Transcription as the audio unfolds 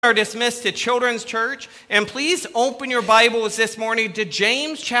Are dismissed to Children's Church, and please open your Bibles this morning to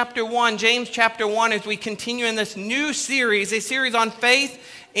James chapter 1. James chapter 1 as we continue in this new series, a series on faith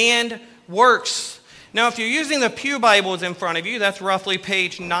and works. Now, if you're using the Pew Bibles in front of you, that's roughly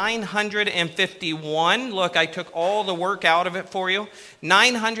page 951. Look, I took all the work out of it for you.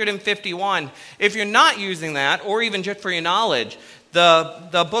 951. If you're not using that, or even just for your knowledge,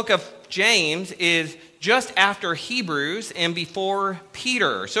 the book of James is just after Hebrews and before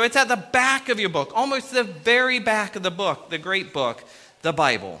Peter. So it's at the back of your book, almost the very back of the book, the great book, the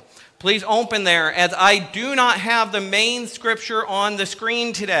Bible. Please open there, as I do not have the main scripture on the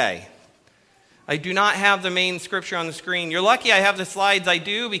screen today. I do not have the main scripture on the screen. You're lucky I have the slides. I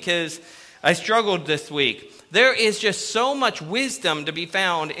do, because I struggled this week. There is just so much wisdom to be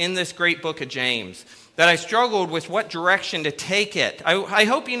found in this great book of James that I struggled with what direction to take it. I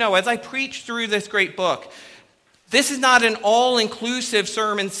hope you know, as I preach through this great book, this is not an all-inclusive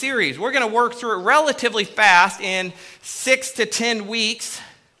sermon series. We're going to work through it relatively fast in 6 to 10 weeks,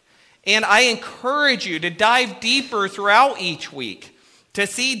 and I encourage you to dive deeper throughout each week to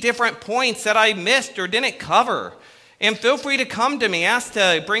see different points that I missed or didn't cover. And feel free to come to me, ask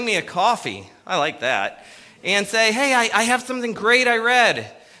to bring me a coffee. I like that. And say, hey, I have something great I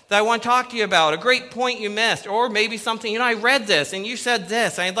read that I want to talk to you about, a great point you missed, or maybe something, I read this and you said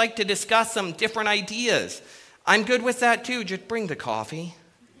this. I'd like to discuss some different ideas. I'm good with that too. Just bring the coffee.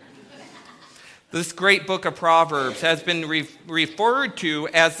 This great book of Proverbs has been referred to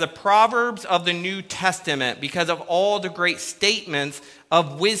as the Proverbs of the New Testament because of all the great statements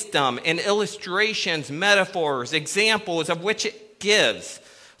of wisdom and illustrations, metaphors, examples of which it gives.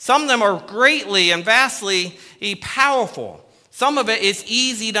 Some of them are greatly and vastly powerful. Some of it is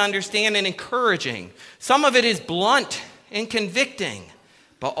easy to understand and encouraging. Some of it is blunt and convicting.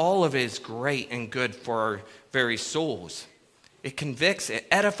 But all of it is great and good for our very souls. It convicts, it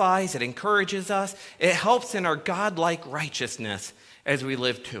edifies, it encourages us. It helps in our godlike righteousness as we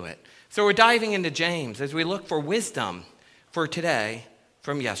live to it. So we're diving into James as we look for wisdom for today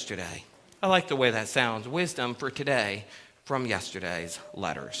from yesterday. I like the way that sounds. Wisdom for today from yesterday's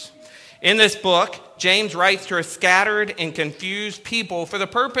letters. In this book, James writes to a scattered and confused people for the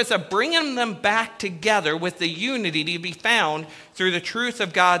purpose of bringing them back together with the unity to be found through the truth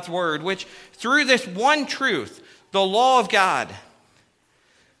of God's word, which through this one truth, the law of God,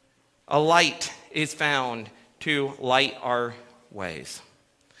 a light is found to light our ways.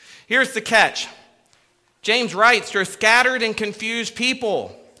 Here's the catch. James writes to a scattered and confused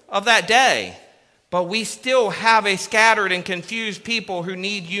people of that day. But we still have a scattered and confused people who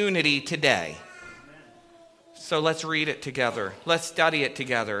need unity today. So let's read it together. Let's study it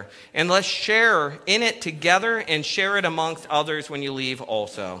together. And let's share in it together and share it amongst others when you leave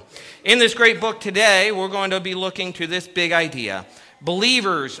also. In this great book today, we're going to be looking to this big idea.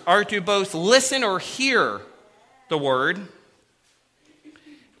 Believers are to both listen or hear the word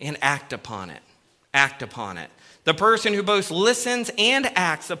and act upon it. Act upon it. The person who both listens and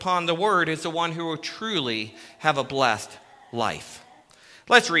acts upon the word is the one who will truly have a blessed life.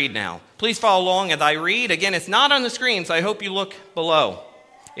 Let's read now. Please follow along as I read. Again, it's not on the screen, so I hope you look below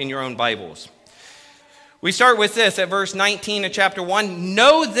in your own Bibles. We start with this at verse 19 of chapter 1.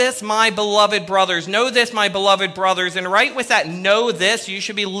 Know this, my beloved brothers. Know this, my beloved brothers. And right with that, know this, you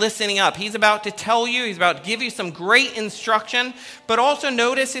should be listening up. He's about to tell you, he's about to give you some great instruction. But also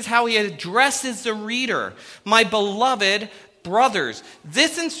notice is how he addresses the reader. My beloved brothers.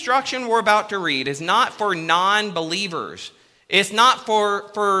 This instruction we're about to read is not for non-believers. It's not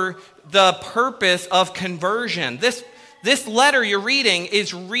for the purpose of conversion. This letter you're reading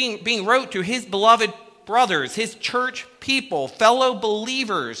is being wrote to his beloved brothers, his church people, fellow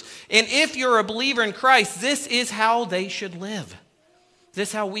believers. And if you're a believer in Christ, this is how they should live. This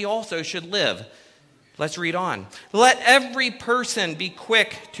is how we also should live. Let's read on. Let every person be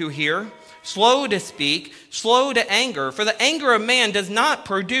quick to hear, slow to speak, slow to anger, for the anger of man does not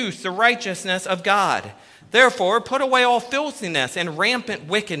produce the righteousness of God. Therefore, put away all filthiness and rampant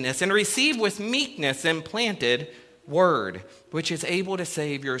wickedness, and receive with meekness the implanted word, which is able to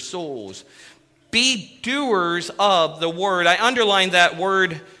save your souls. Be doers of the word. I underlined that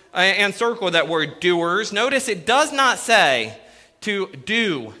word and circled that word, doers. Notice it does not say to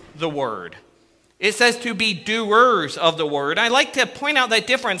do the word. It says to be doers of the word. I like to point out that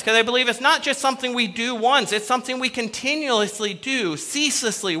difference because I believe it's not just something we do once. It's something we continuously do,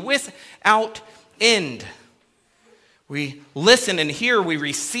 ceaselessly, without end. We listen and hear, we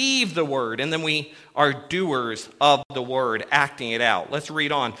receive the word, and then we are doers of the word, acting it out. Let's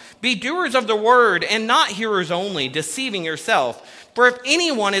read on. Be doers of the word and not hearers only, deceiving yourself. For if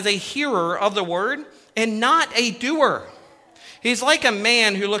anyone is a hearer of the word and not a doer, He's like a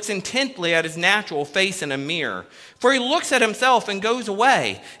man who looks intently at his natural face in a mirror. For he looks at himself and goes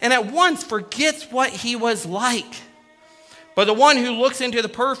away, and at once forgets what he was like. But the one who looks into the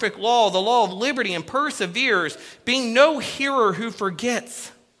perfect law, the law of liberty, and perseveres, being no hearer who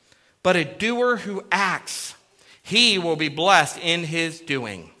forgets, but a doer who acts, he will be blessed in his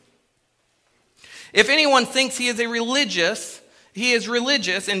doing. If anyone thinks he is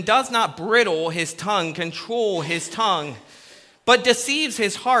religious and does not bridle his tongue, control his tongue, but deceives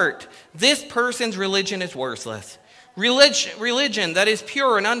his heart, this person's religion is worthless. Religion that is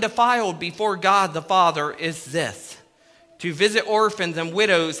pure and undefiled before God the Father is this: to visit orphans and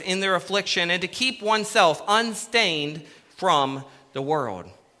widows in their affliction, and to keep oneself unstained from the world.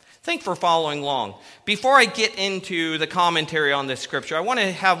 Thanks for following along. Before I get into the commentary on this scripture, I want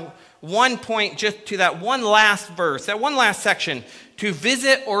to have one point just to that one last verse, that one last section, to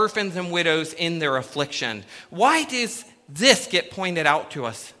visit orphans and widows in their affliction. Why does this get pointed out to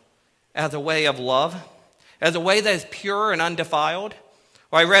us as a way of love, as a way that is pure and undefiled?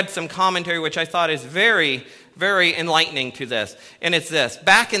 Well, I read some commentary which I thought is very, very enlightening to this. And it's this: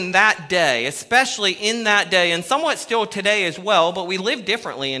 back in that day, especially in that day, and somewhat still today as well, but we live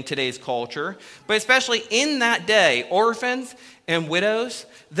differently in today's culture, but especially in that day, orphans and widows,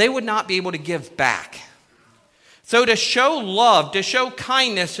 they would not be able to give back. So to show love, to show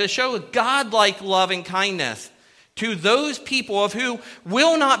kindness, to show God-like love and kindness to those people of who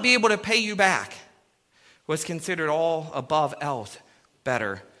will not be able to pay you back was considered all above else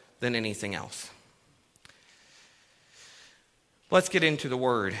better than anything else. Let's get into the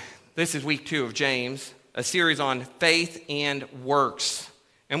word. This is week 2 of James, a series on faith and works.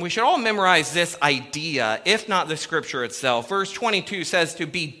 And we should all memorize this idea, if not the scripture itself. Verse 22 says to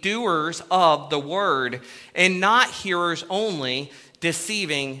be doers of the word and not hearers only,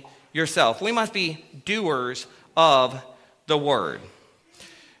 deceiving yourself. We must be doers of the word.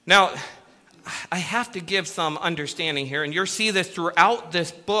 Now, I have to give some understanding here, and you'll see this throughout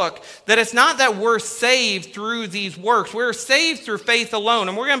this book, that it's not that we're saved through these works. We're saved through faith alone,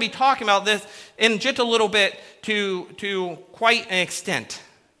 and we're going to be talking about this in just a little bit to quite an extent.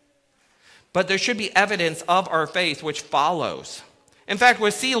 But there should be evidence of our faith which follows. In fact,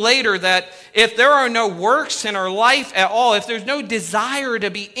 we'll see later that if there are no works in our life at all, if there's no desire to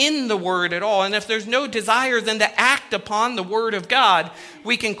be in the Word at all, and if there's no desire then to act upon the Word of God,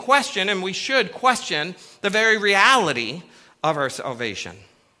 we can question, and we should question, the very reality of our salvation.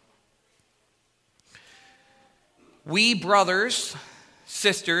 We, brothers,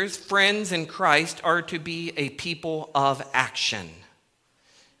 sisters, friends in Christ, are to be a people of action.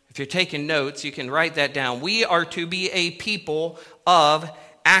 If you're taking notes, you can write that down. We are to be a people of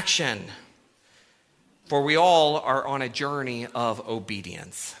action. For we all are on a journey of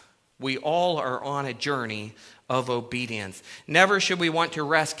obedience. We all are on a journey of obedience. Never should we want to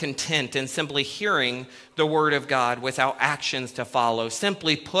rest content in simply hearing the word of God without actions to follow.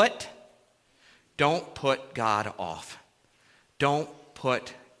 Simply put, don't put God off. Don't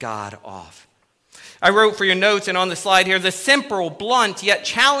put God off. I wrote for your notes and on the slide here, the simple, blunt, yet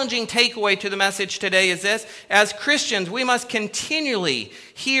challenging takeaway to the message today is this: as Christians, we must continually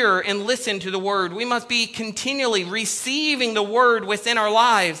hear and listen to the word. We must be continually receiving the word within our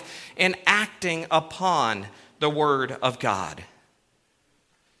lives and acting upon the word of God.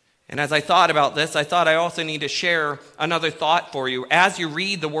 And as I thought about this, I thought I also need to share another thought for you. As you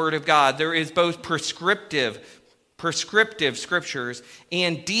read the word of God, there is both prescriptive scriptures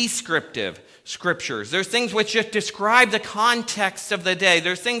and descriptive scriptures. There's things which just describe the context of the day.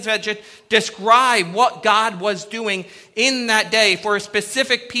 There's things that just describe what God was doing in that day for a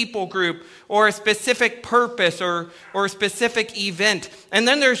specific people group or a specific purpose or a specific event. And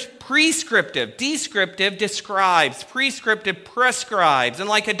then there's prescriptive. Descriptive describes. Prescriptive prescribes. And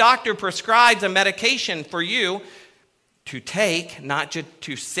like a doctor prescribes a medication for you to take, not just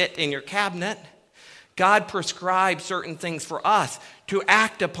to sit in your cabinet, God prescribes certain things for us to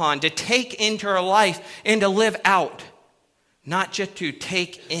act upon, to take into our life, and to live out. Not just to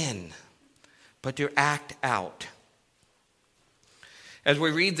take in, but to act out. As we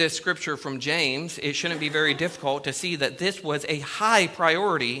read this scripture from James, it shouldn't be very difficult to see that this was a high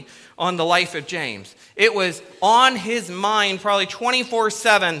priority on the life of James. It was on his mind probably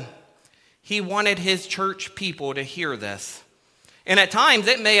 24/7. He wanted his church people to hear this. And at times,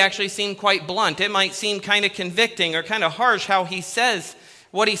 it may actually seem quite blunt. It might seem kind of convicting or kind of harsh how he says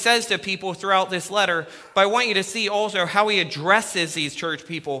what he says to people throughout this letter. But I want you to see also how he addresses these church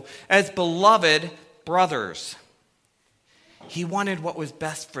people as beloved brothers. He wanted what was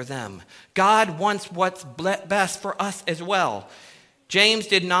best for them. God wants what's best for us as well. James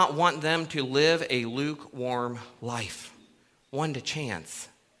did not want them to live a lukewarm life. one to chance,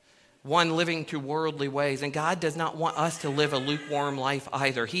 one living to worldly ways. And God does not want us to live a lukewarm life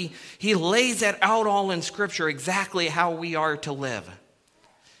either. He lays that out all in Scripture, exactly how we are to live.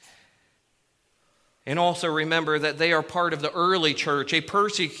 And also remember that they are part of the early church, a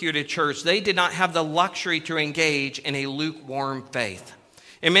persecuted church. They did not have the luxury to engage in a lukewarm faith.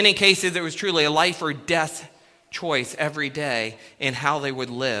 In many cases, it was truly a life or death choice every day in how they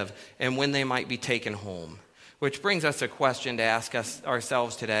would live and when they might be taken home. Which brings us a question to ask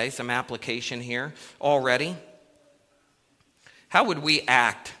ourselves today, some application here already. How would we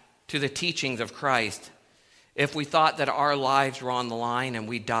act to the teachings of Christ if we thought that our lives were on the line and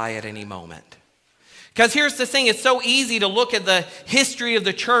we'd die at any moment? Because here's the thing, it's so easy to look at the history of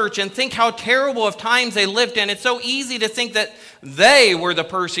the church and think how terrible of times they lived in. It's so easy to think that they were the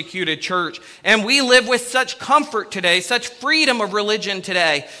persecuted church. And we live with such comfort today, such freedom of religion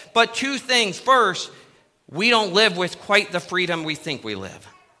today. But two things. First, we don't live with quite the freedom we think we live.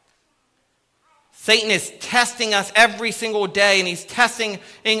 Satan is testing us every single day, and he's testing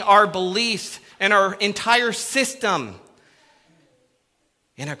our beliefs and our entire system.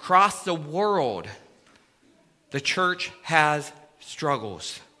 And across the world, the church has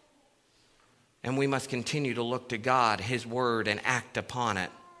struggles. And we must continue to look to God, His Word, and act upon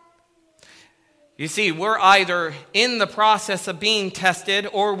it. You see, we're either in the process of being tested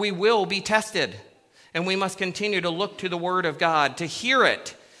or we will be tested. And we must continue to look to the Word of God, to hear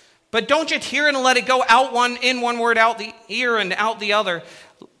it. But don't just hear it and let it go out in one word, out the ear and out the other.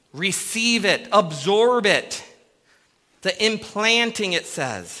 Receive it, absorb it. The implanting, it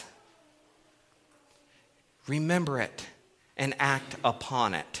says. Remember it and act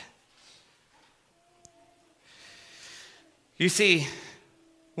upon it. You see,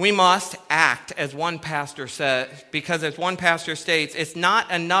 we must act as one pastor says, because as one pastor states, it's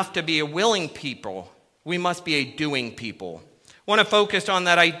not enough to be a willing people. We must be a doing people. I want to focus on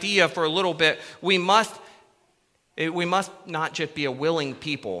that idea for a little bit. We must not just be a willing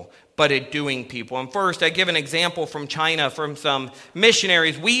people, but a doing people. And first, I give an example from China from some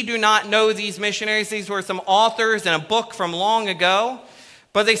missionaries. We do not know these missionaries. These were some authors in a book from long ago.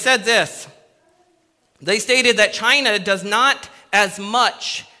 But they said this. They stated that China does not as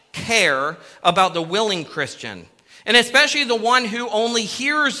much care about the willing Christian, and especially the one who only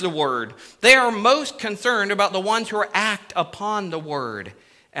hears the word. They are most concerned about the ones who act upon the word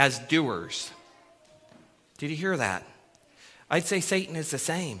as doers. Did you hear that? I'd say Satan is the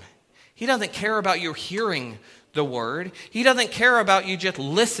same. He doesn't care about you hearing the word. He doesn't care about you just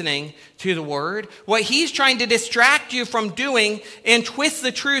listening to the word. What he's trying to distract you from doing and twist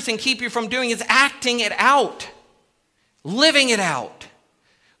the truth and keep you from doing is acting it out, living it out,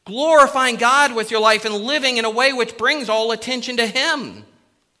 glorifying God with your life and living in a way which brings all attention to Him.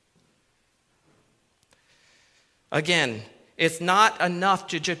 Again, it's not enough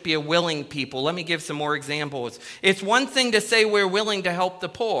to just be a willing people. Let me give some more examples. It's one thing to say we're willing to help the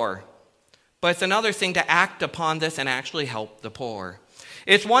poor, but it's another thing to act upon this and actually help the poor.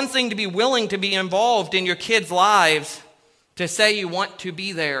 It's one thing to be willing to be involved in your kids' lives, to say you want to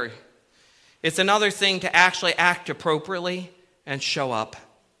be there. It's another thing to actually act appropriately and show up.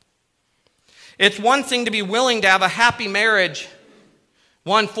 It's one thing to be willing to have a happy marriage,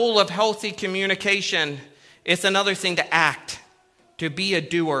 one full of healthy communication. It's another thing to act, to be a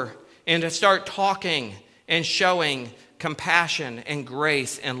doer, and to start talking and showing compassion and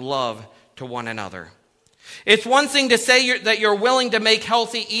grace and love to one another. It's one thing to say that you're willing to make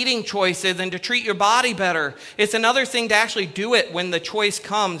healthy eating choices and to treat your body better. It's another thing to actually do it when the choice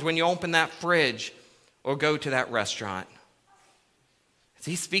comes, when you open that fridge or go to that restaurant.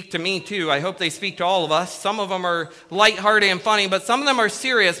 These speak to me too. I hope they speak to all of us. Some of them are lighthearted and funny, but some of them are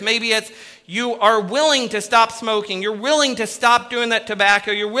serious. Maybe it's you are willing to stop smoking. You're willing to stop doing that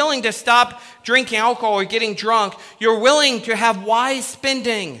tobacco. You're willing to stop drinking alcohol or getting drunk. You're willing to have wise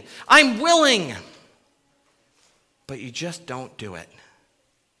spending. I'm willing. But you just don't do it.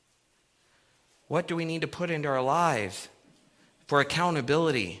 What do we need to put into our lives for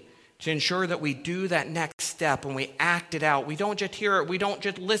accountability to ensure that we do that next step and we act it out? We don't just hear it. We don't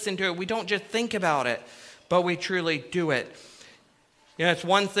just listen to it. We don't just think about it, but we truly do it. You know, it's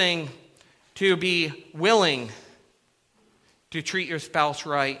one thing to be willing to treat your spouse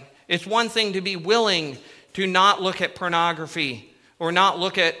right. It's one thing to be willing to not look at pornography or not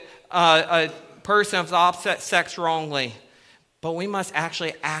look at a person of the opposite sex wrongly, but we must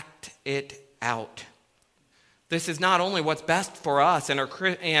actually act it out. This is not only what's best for us and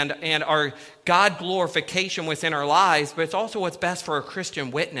our God glorification within our lives, but it's also what's best for a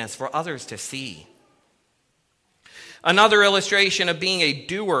Christian witness, for others to see. Another illustration of being a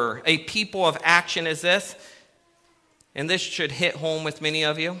doer, a people of action, is this. And this should hit home with many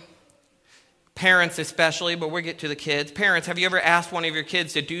of you. Parents especially, but we'll get to the kids. Parents, have you ever asked one of your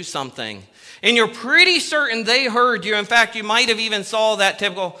kids to do something? And you're pretty certain they heard you. In fact, you might have even saw that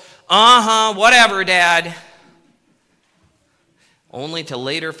typical, whatever, Dad. Only to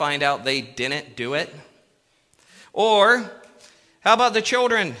later find out they didn't do it. Or, how about the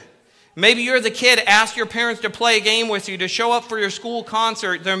children? Maybe you're the kid, ask your parents to play a game with you, to show up for your school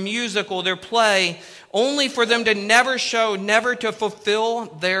concert, their musical, their play, only for them to never to fulfill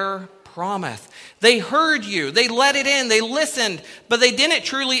their promise. They heard you, they let it in, they listened, but they didn't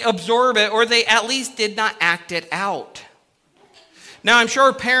truly absorb it, or they at least did not act it out. Now, I'm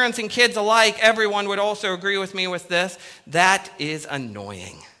sure parents and kids alike, everyone would also agree with me with this. That is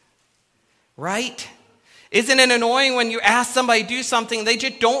annoying, right? Isn't it annoying when you ask somebody to do something, they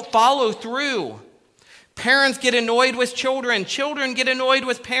just don't follow through? Parents get annoyed with children. Children get annoyed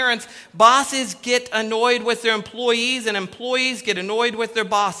with parents. Bosses get annoyed with their employees, and employees get annoyed with their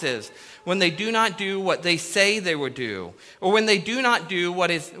bosses when they do not do what they say they would do, or when they do not do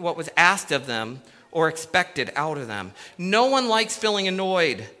what was asked of them or expected out of them. No one likes feeling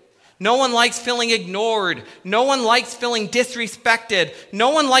annoyed. No one likes feeling ignored. No one likes feeling disrespected.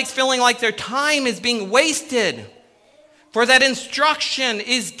 No one likes feeling like their time is being wasted. For that instruction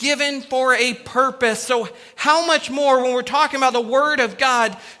is given for a purpose. So how much more when we're talking about the Word of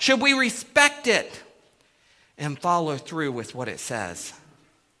God should we respect it and follow through with what it says?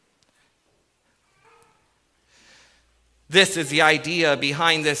 This is the idea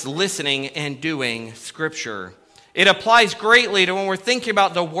behind this listening and doing Scripture. It applies greatly to when we're thinking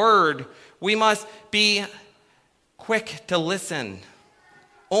about the Word. We must be quick to listen.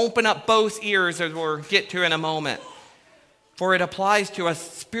 Open up both ears, as we'll get to in a moment. For it applies to us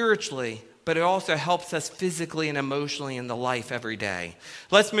spiritually, but it also helps us physically and emotionally in the life every day.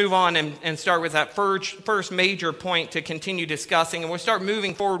 Let's move on and start with that first major point to continue discussing. And we'll start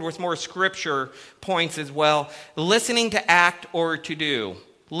moving forward with more Scripture points as well. Listening to act or to do.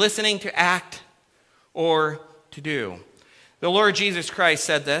 Listening to act or to do. The Lord Jesus Christ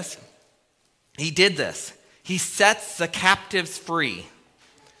said this. He did this. He sets the captives free.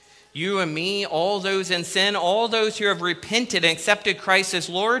 You and me, all those in sin, all those who have repented and accepted Christ as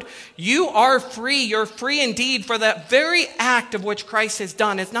Lord, you are free. You're free indeed for that very act of which Christ has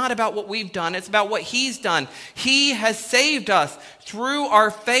done. It's not about what we've done. It's about what He's done. He has saved us. Through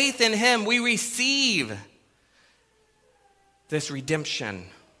our faith in Him, we receive this redemption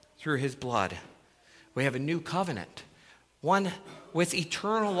through His blood. We have a new covenant, one with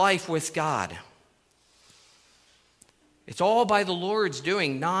eternal life with God. It's all by the Lord's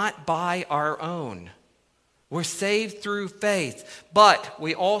doing, not by our own. We're saved through faith, but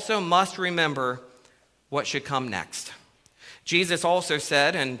we also must remember what should come next. Jesus also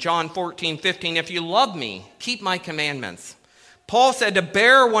said in John 14:15, if you love me, keep my commandments. Paul said to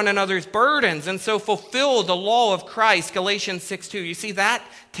bear one another's burdens and so fulfill the law of Christ, Galatians 6:2. You see, that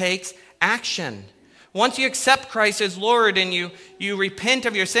takes action. Once you accept Christ as Lord and you repent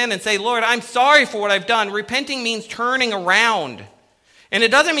of your sin and say, Lord, I'm sorry for what I've done. Repenting means turning around. And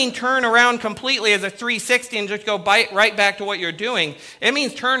it doesn't mean turn around completely as a 360 and just go right back to what you're doing. It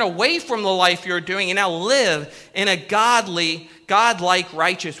means turn away from the life you're doing and now live in a godlike,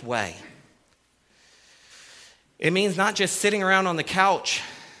 righteous way. It means not just sitting around on the couch.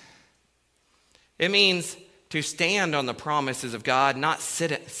 It means to stand on the promises of God, not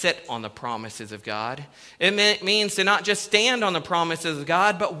sit on the promises of God. It means to not just stand on the promises of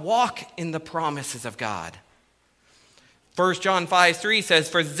God, but walk in the promises of God. 1 John 5:3 says,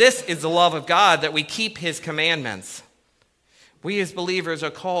 for this is the love of God, that we keep His commandments. We as believers are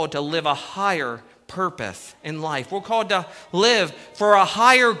called to live a higher purpose in life. We're called to live for a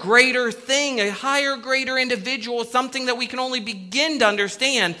higher, greater thing, a higher, greater individual, something that we can only begin to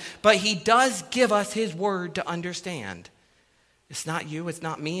understand, but He does give us His word to understand. It's not you, it's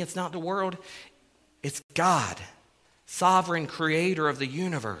not me, it's not the world. It's God, sovereign creator of the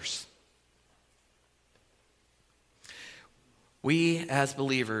universe. We as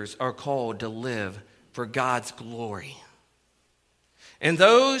believers are called to live for God's glory. And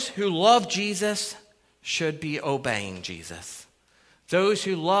those who love Jesus should be obeying Jesus. Those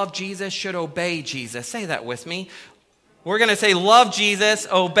who love Jesus should obey Jesus. Say that with me. We're going to say, love Jesus,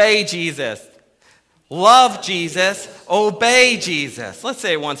 obey Jesus. Love Jesus, obey Jesus. Let's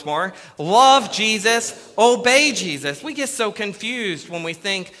say it once more. Love Jesus, obey Jesus. We get so confused when we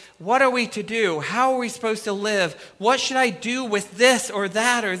think, what are we to do? How are we supposed to live? What should I do with this or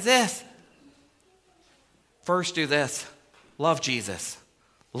that or this? First, do this. Love Jesus.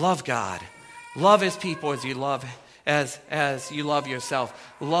 Love God. Love His people as you love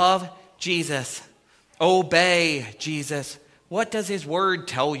yourself. Love Jesus. Obey Jesus. What does his word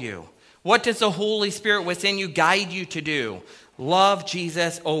tell you? What does the Holy Spirit within you guide you to do? Love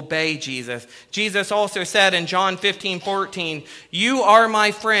Jesus, obey Jesus. Jesus also said in John 15:14, you are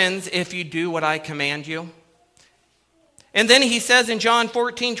my friends if you do what I command you. And then he says in John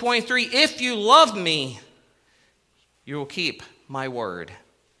 14:23, if you love me, you will keep my word.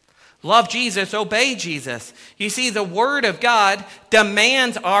 Love Jesus, obey Jesus. You see, the word of God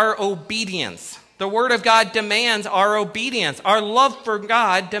demands our obedience. The word of God demands our obedience. Our love for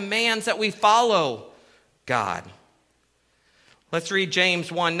God demands that we follow God. Let's read James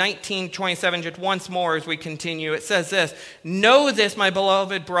 1:19-27 just once more as we continue. It says this, know this, my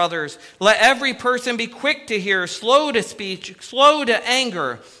beloved brothers. Let every person be quick to hear, slow to speak, slow to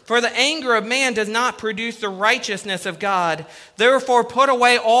anger. For the anger of man does not produce the righteousness of God. Therefore put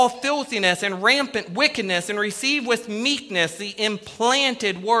away all filthiness and rampant wickedness and receive with meekness the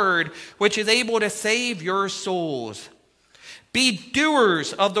implanted word, which is able to save your souls. Be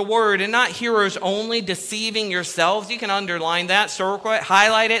doers of the word and not hearers only, deceiving yourselves. You can underline that, circle it,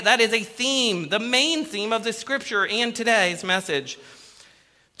 highlight it. That is a theme, the main theme of the scripture and today's message.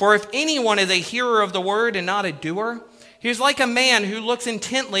 For if anyone is a hearer of the word and not a doer, he is like a man who looks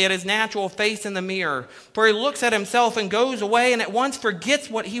intently at his natural face in the mirror. For he looks at himself and goes away and at once forgets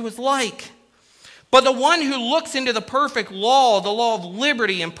what he was like. But the one who looks into the perfect law, the law of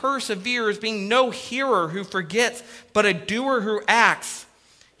liberty, and perseveres, being no hearer who forgets, but a doer who acts,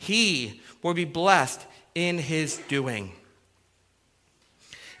 he will be blessed in his doing.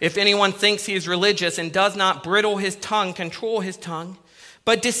 If anyone thinks he is religious and does not bridle his tongue, control his tongue,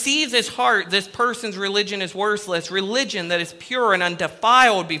 but deceives his heart, this person's religion is worthless. Religion that is pure and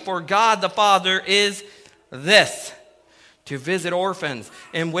undefiled before God the Father is this, to visit orphans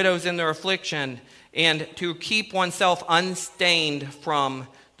and widows in their affliction, and to keep oneself unstained from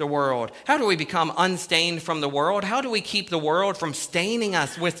the world. How do we become unstained from the world? How do we keep the world from staining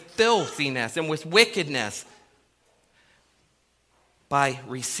us with filthiness and with wickedness? By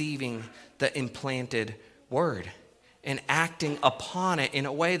receiving the implanted word and acting upon it in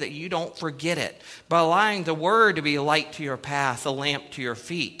a way that you don't forget it. By allowing the word to be a light to your path, a lamp to your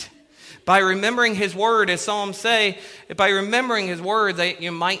feet. By remembering his word, as Psalms say, by remembering his word that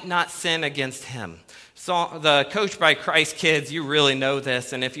you might not sin against him. So the Coached by Christ kids, you really know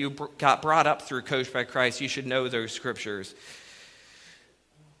this, and if you got brought up through Coached by Christ, you should know those scriptures.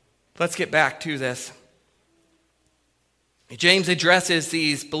 Let's get back to this. James addresses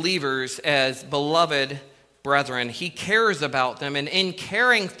these believers as beloved brethren. He cares about them, and in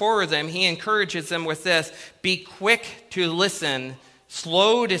caring for them, he encourages them with this: be quick to listen,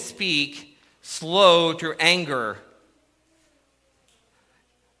 slow to speak, slow to anger.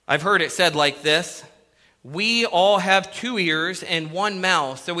 I've heard it said like this: we all have 2 ears and 1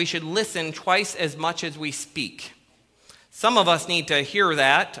 mouth, so we should listen twice as much as we speak. Some of us need to hear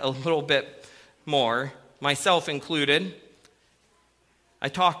that a little bit more, myself included. I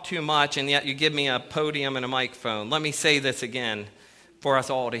talk too much, and yet you give me a podium and a microphone. Let me say this again for us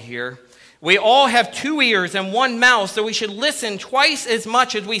all to hear. We all have 2 ears and 1 mouth, so we should listen twice as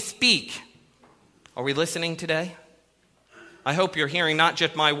much as we speak. Are we listening today? I hope you're hearing not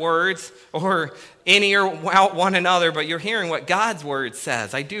just my words or in ear out one another, but you're hearing what God's word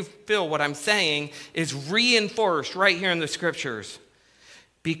says. I do feel what I'm saying is reinforced right here in the scriptures.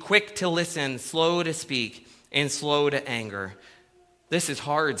 Be quick to listen, slow to speak, and slow to anger. This is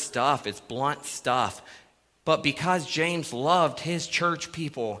hard stuff. It's blunt stuff. But because James loved his church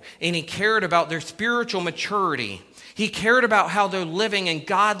people and he cared about their spiritual maturity, he cared about how they're living in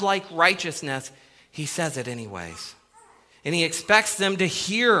God-like righteousness, he says it anyways. And he expects them to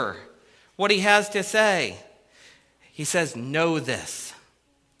hear what he has to say. He says, know this.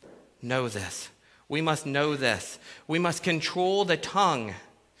 Know this. We must know this. We must control the tongue.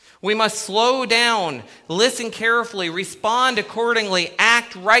 We must slow down, listen carefully, respond accordingly,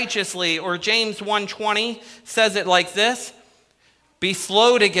 act righteously. Or James 1:20 says it like this: be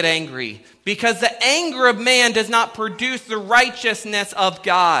slow to get angry, because the anger of man does not produce the righteousness of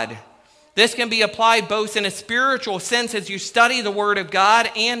God. This can be applied both in a spiritual sense as you study the Word of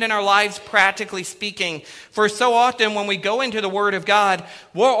God and in our lives practically speaking. For so often when we go into the Word of God,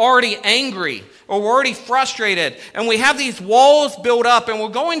 we're already angry or we're already frustrated and we have these walls built up and we're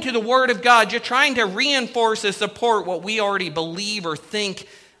going to the Word of God just trying to reinforce and support what we already believe or think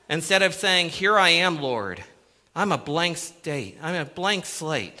instead of saying, here I am, Lord. I'm a blank slate. I'm a blank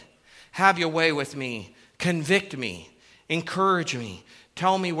slate. Have your way with me. Convict me. Encourage me.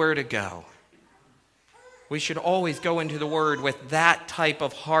 Tell me where to go. We should always go into the Word with that type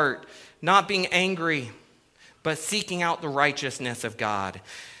of heart, not being angry, but seeking out the righteousness of God.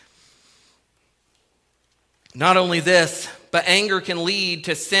 Not only this, but anger can lead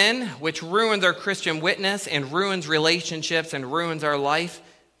to sin, which ruins our Christian witness and ruins relationships and ruins our life.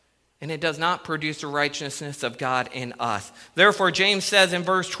 And it does not produce the righteousness of God in us. Therefore, James says in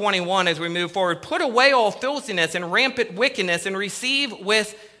verse 21 as we move forward, put away all filthiness and rampant wickedness and receive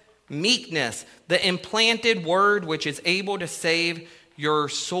with meekness the implanted word which is able to save your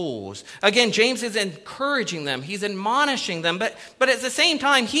souls. Again, James is encouraging them. He's admonishing them. But at the same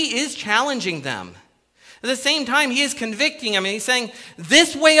time, he is challenging them. At the same time, he is convicting them. And he's saying,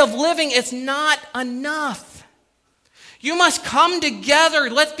 this way of living is not enough. You must come together.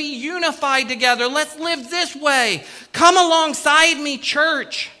 Let's be unified together. Let's live this way. Come alongside me,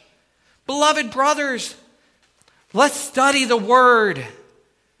 church. Beloved brothers, let's study the word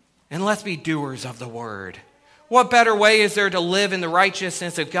and let's be doers of the word. What better way is there to live in the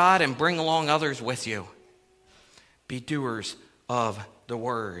righteousness of God and bring along others with you? Be doers of the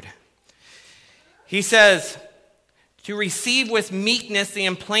word. He says, to receive with meekness the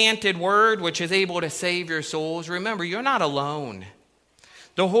implanted word which is able to save your souls. Remember, you're not alone.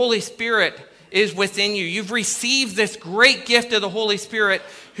 The Holy Spirit is within you. You've received this great gift of the Holy Spirit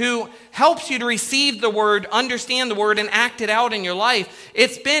who helps you to receive the word, understand the word, and act it out in your life.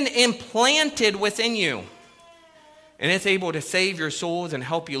 It's been implanted within you. And it's able to save your souls and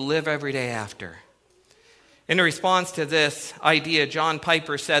help you live every day after. In response to this idea, John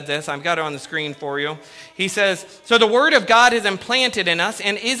Piper said this. I've got it on the screen for you. He says, so the word of God is implanted in us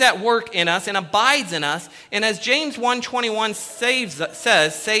and is at work in us and abides in us. And as James 1:21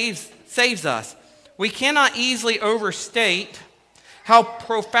 saves us. We cannot easily overstate how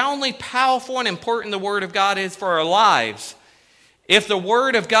profoundly powerful and important the word of God is for our lives. If the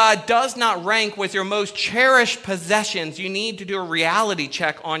word of God does not rank with your most cherished possessions, you need to do a reality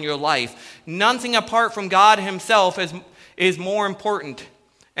check on your life. Nothing apart from God himself is more important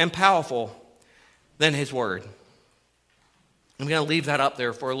and powerful than his word. I'm going to leave that up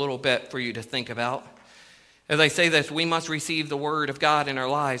there for a little bit for you to think about. As I say this, we must receive the word of God in our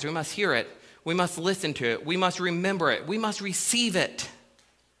lives. We must hear it. We must listen to it. We must remember it. We must receive it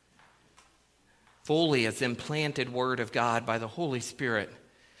fully as implanted word of God by the Holy Spirit.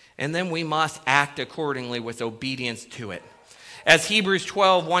 And then we must act accordingly with obedience to it. As Hebrews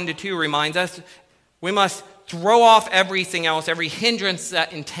 12:1-2 reminds us, we must throw off everything else, every hindrance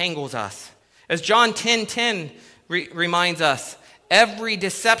that entangles us. As John 10:10 reminds us, every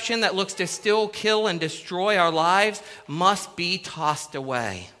deception that looks to still, kill, and destroy our lives must be tossed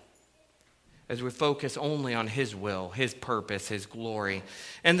away as we focus only on his will, his purpose, his glory.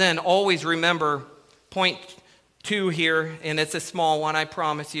 And then always remember point 2 here, and it's a small one, I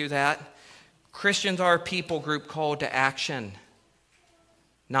promise you that. Christians are a people group called to action,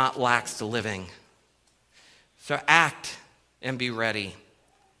 not lax to living. So act and be ready.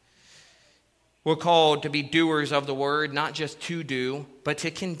 We're called to be doers of the word, not just to do, but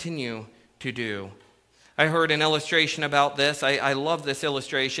to continue to do. I heard an illustration about this. I love this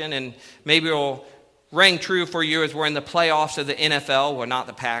illustration, and maybe it will ring true for you as we're in the playoffs of the NFL. Well, not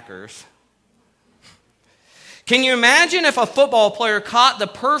the Packers. Can you imagine if a football player caught the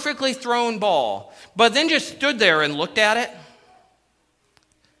perfectly thrown ball, but then just stood there and looked at it?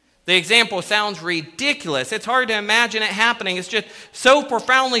 The example sounds ridiculous. It's hard to imagine it happening. It's just so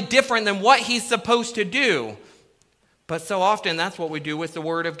profoundly different than what he's supposed to do. But so often that's what we do with the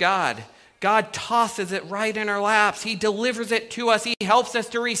Word of God. God tosses it right in our laps. He delivers it to us. He helps us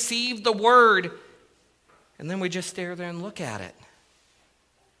to receive the Word. And then we just stare there and look at it.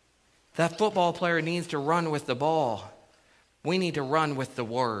 That football player needs to run with the ball. We need to run with the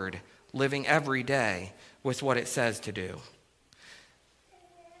Word, living every day with what it says to do.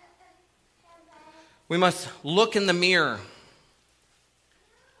 We must look in the mirror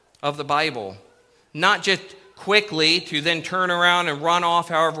of the Bible, not just quickly to then turn around and run off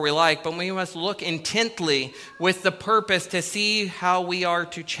however we like, but we must look intently with the purpose to see how we are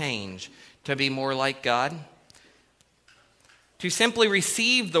to change, to be more like God. To simply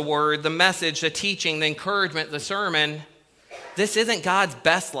receive the word, the message, the teaching, the encouragement, the sermon, this isn't God's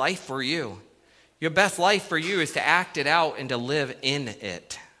best life for you. Your best life for you is to act it out and to live in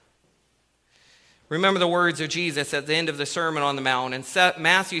it. Remember the words of Jesus at the end of the Sermon on the Mount. In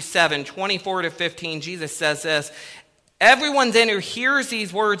Matthew 7:24-15, Jesus says this, "Everyone then who hears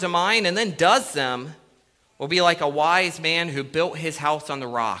these words of mine and then does them will be like a wise man who built his house on the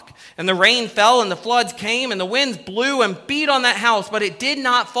rock. And the rain fell and the floods came and the winds blew and beat on that house, but it did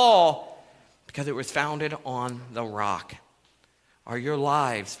not fall because it was founded on the rock." Are your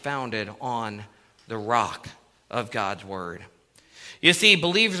lives founded on the rock of God's word? You see,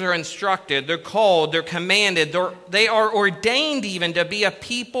 believers are instructed, they're called, they're commanded, they are ordained even to be a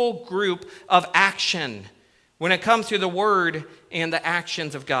people group of action, when it comes to the word and the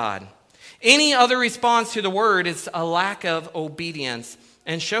actions of God. Any other response to the word is a lack of obedience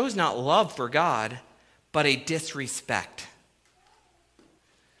and shows not love for God, but a disrespect.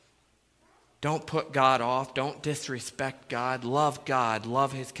 Don't put God off. Don't disrespect God.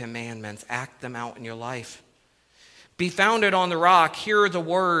 Love his commandments. Act them out in your life. Be founded on the rock. Hear the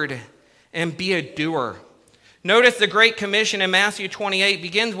word and be a doer. Notice the Great Commission in Matthew 28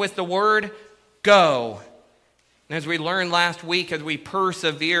 begins with the word go. And as we learned last week, as we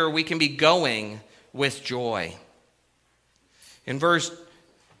persevere, we can be going with joy. In verse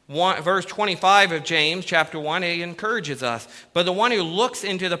 25 of James, chapter 1, he encourages us. But the one who looks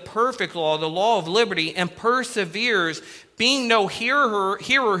into the perfect law, the law of liberty, and perseveres, being no hearer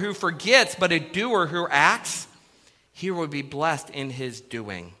who forgets, but a doer who acts, he will be blessed in his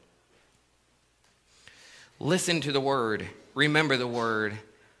doing. Listen to the word, remember the word,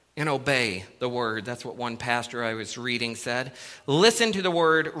 and obey the word. That's what one pastor I was reading said. Listen to the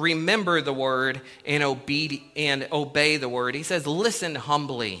word, remember the word, and obey the word. He says, listen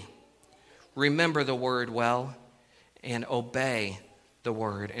humbly, remember the word well, and obey the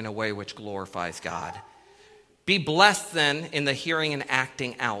word in a way which glorifies God. Be blessed then in the hearing and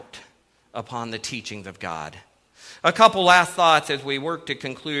acting out upon the teachings of God. A couple last thoughts as we work to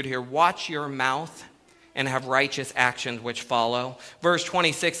conclude here. Watch your mouth and have righteous actions which follow. Verse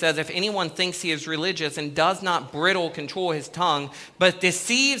 26 says, if anyone thinks he is religious and does not control his tongue, but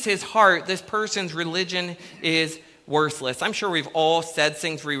deceives his heart, this person's religion is worthless. I'm sure we've all said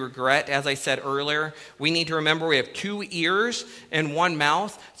things we regret. As I said earlier, we need to remember we have 2 ears and 1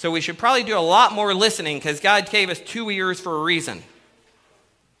 mouth, so we should probably do a lot more listening because God gave us 2 ears for a reason.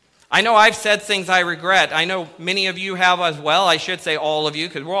 I know I've said things I regret. I know many of you have as well. I should say all of you,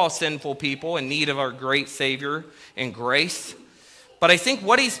 because we're all sinful people in need of our great Savior and grace. But I think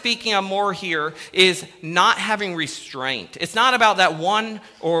what he's speaking of more here is not having restraint. It's not about that one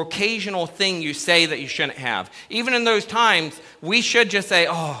or occasional thing you say that you shouldn't have. Even in those times, we should just say,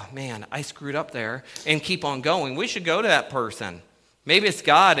 oh man, I screwed up there, and keep on going. We should go to that person. Maybe it's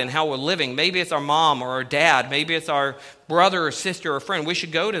God and how we're living. Maybe it's our mom or our dad. Maybe it's our brother or sister or friend. We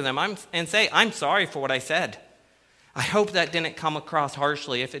should go to them and say, I'm sorry for what I said. I hope that didn't come across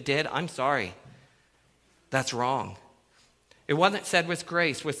harshly. If it did, I'm sorry. That's wrong. It wasn't said with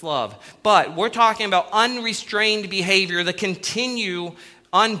grace, with love. But we're talking about unrestrained behavior, the continue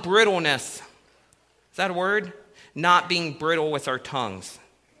unbrittleness. Is that a word? Not being brittle with our tongues.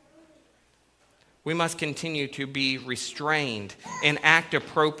 We must continue to be restrained and act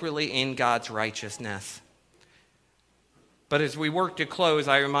appropriately in God's righteousness. But as we work to close,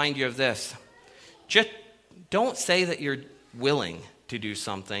 I remind you of this. Just don't say that you're willing to do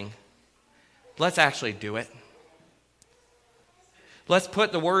something. Let's actually do it. Let's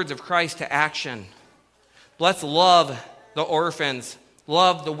put the words of Christ to action. Let's love the orphans,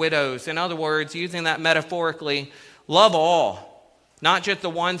 love the widows. In other words, using that metaphorically, love all. Not just the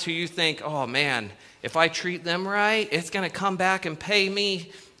ones who you think, oh man, if I treat them right, it's going to come back and pay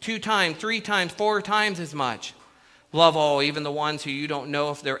me 2 times, 3 times, 4 times as much. Love all, even the ones who you don't know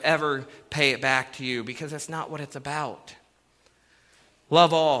if they'll ever pay it back to you, because that's not what it's about.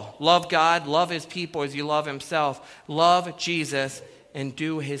 Love all. Love God, love his people as you love himself. Love Jesus and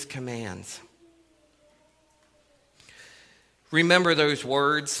do his commands. Remember those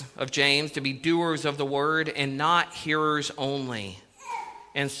words of James, to be doers of the word and not hearers only.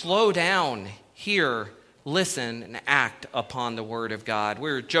 And slow down, hear, listen, and act upon the word of God. We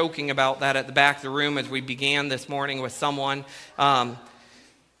were joking about that at the back of the room as we began this morning with someone. And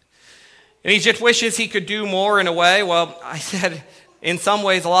he just wishes he could do more in a way. Well, I said, in some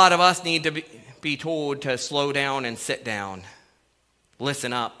ways, a lot of us need to be told to slow down and sit down.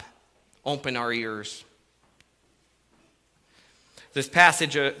 Listen up. Open our ears. This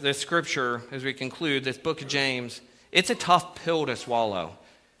passage of this scripture, as we conclude, this book of James, it's a tough pill to swallow.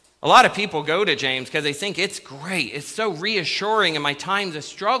 A lot of people go to James because they think it's great. It's so reassuring in my times of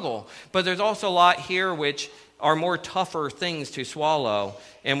struggle. But there's also a lot here which are more tougher things to swallow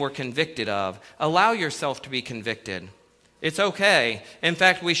and we're convicted of. Allow yourself to be convicted. It's okay. In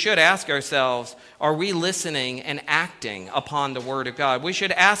fact, we should ask ourselves, are we listening and acting upon the word of God? We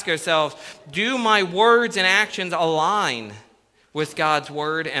should ask ourselves, do my words and actions align with God's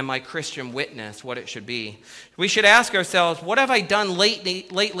word and my Christian witness, what it should be? We should ask ourselves, what have I done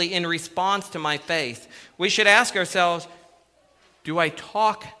lately in response to my faith? We should ask ourselves, do I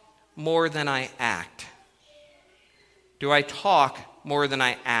talk more than I act? Do I talk more than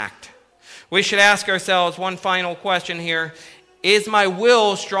I act? We should ask ourselves one final question here. Is my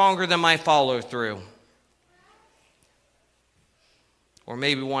will stronger than my follow through? Or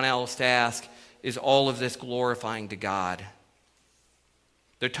maybe one else to ask, is all of this glorifying to God?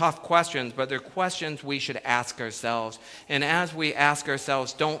 They're tough questions, but they're questions we should ask ourselves. And as we ask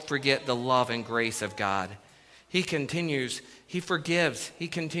ourselves, don't forget the love and grace of God. He continues, he forgives, he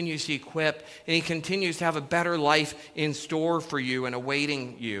continues to equip, and he continues to have a better life in store for you and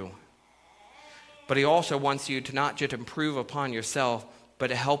awaiting you. But he also wants you to not just improve upon yourself, but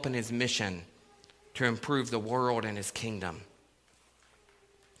to help in his mission to improve the world and his kingdom.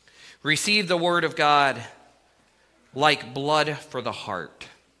 Receive the word of God like blood for the heart.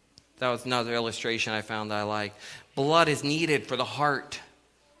 That was another illustration I found that I liked. Blood is needed for the heart.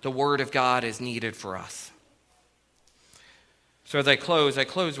 The word of God is needed for us. So as I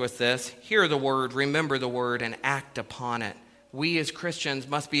close with this. Hear the word, remember the word, and act upon it. We as Christians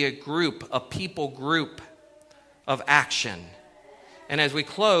must be a group, a people group of action. And as we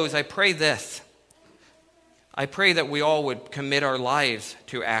close, I pray this. I pray that we all would commit our lives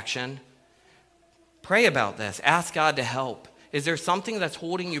to action. Pray about this. Ask God to help. Is there something that's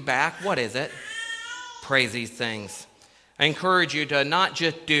holding you back? What is it? Pray these things. I encourage you to not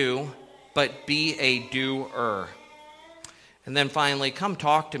just do, but be a doer. And then finally, come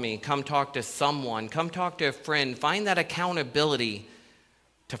talk to me. Come talk to someone. Come talk to a friend. Find that accountability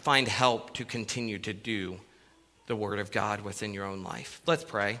to find help to continue to do the Word of God within your own life. Let's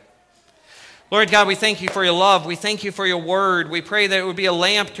pray. Lord God, we thank you for your love. We thank you for your word. We pray that it would be a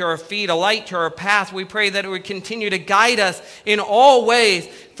lamp to our feet, a light to our path. We pray that it would continue to guide us in all ways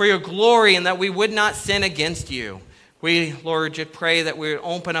for your glory and that we would not sin against you. We, Lord, just pray that we would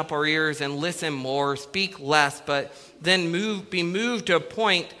open up our ears and listen more, speak less, but then be moved to a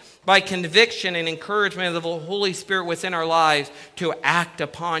point by conviction and encouragement of the Holy Spirit within our lives to act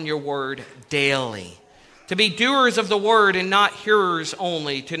upon your word daily. To be doers of the word and not hearers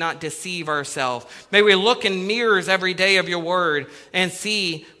only, to not deceive ourselves. May we look in mirrors every day of your word and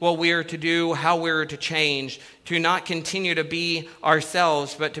see what we are to do, how we are to change, to not continue to be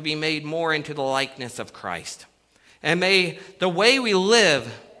ourselves, but to be made more into the likeness of Christ. And may the way we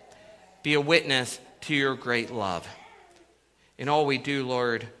live be a witness to your great love. In all we do,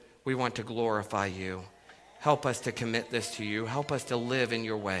 Lord, we want to glorify you. Help us to commit this to you. Help us to live in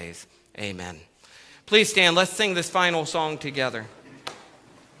your ways. Amen. Please stand. Let's sing this final song together.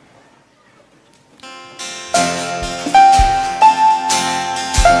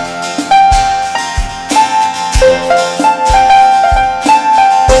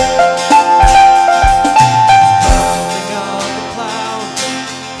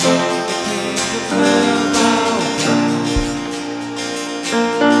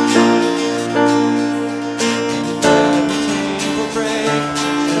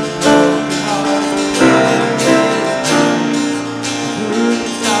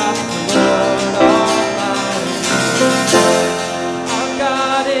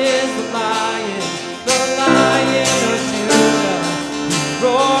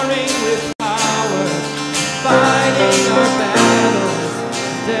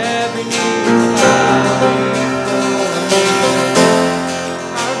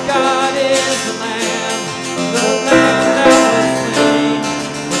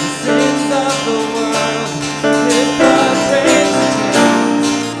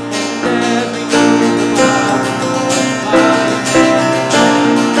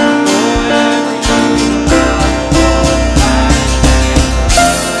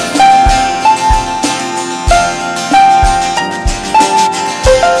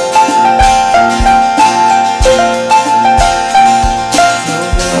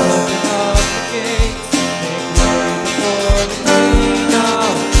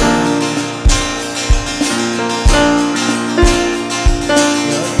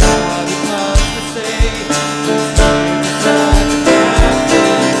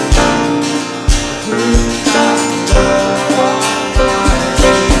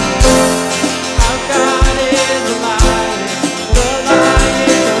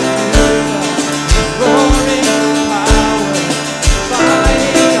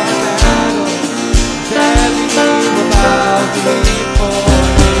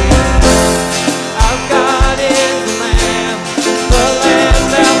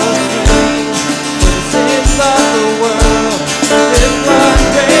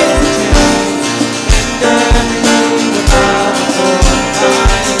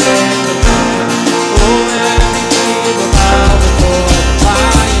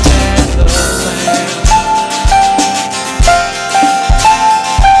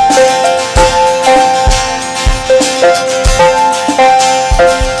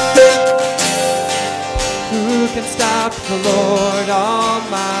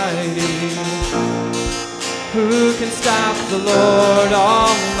 Who can stop the Lord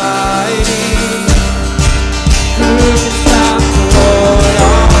Almighty?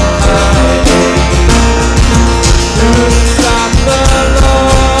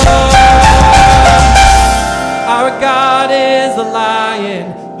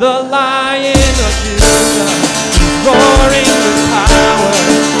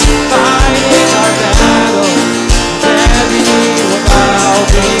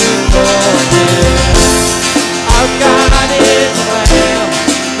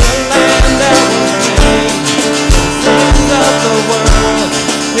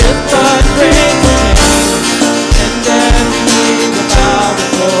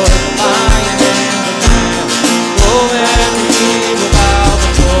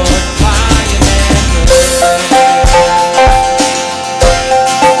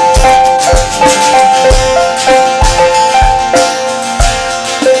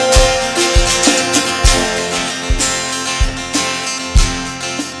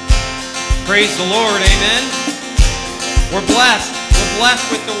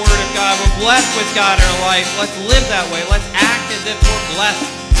 blessed with the Word of God. We're blessed with God in our life. Let's live that way. Let's act as if we're blessed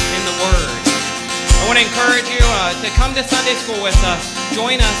in the Word. I want to encourage you to come to Sunday school with us.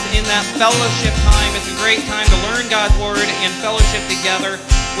 Join us in that fellowship time. It's a great time to learn God's Word and fellowship together.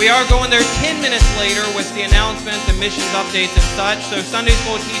 We are going there 10 minutes later with the announcements and missions updates and such. So Sunday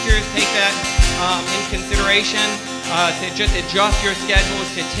school teachers, take that in consideration to just adjust your schedules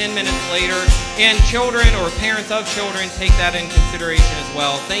to 10 minutes later. And children or parents of children, take that in consideration as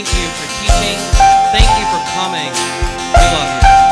well. Thank you for teaching. Thank you for coming. We love you.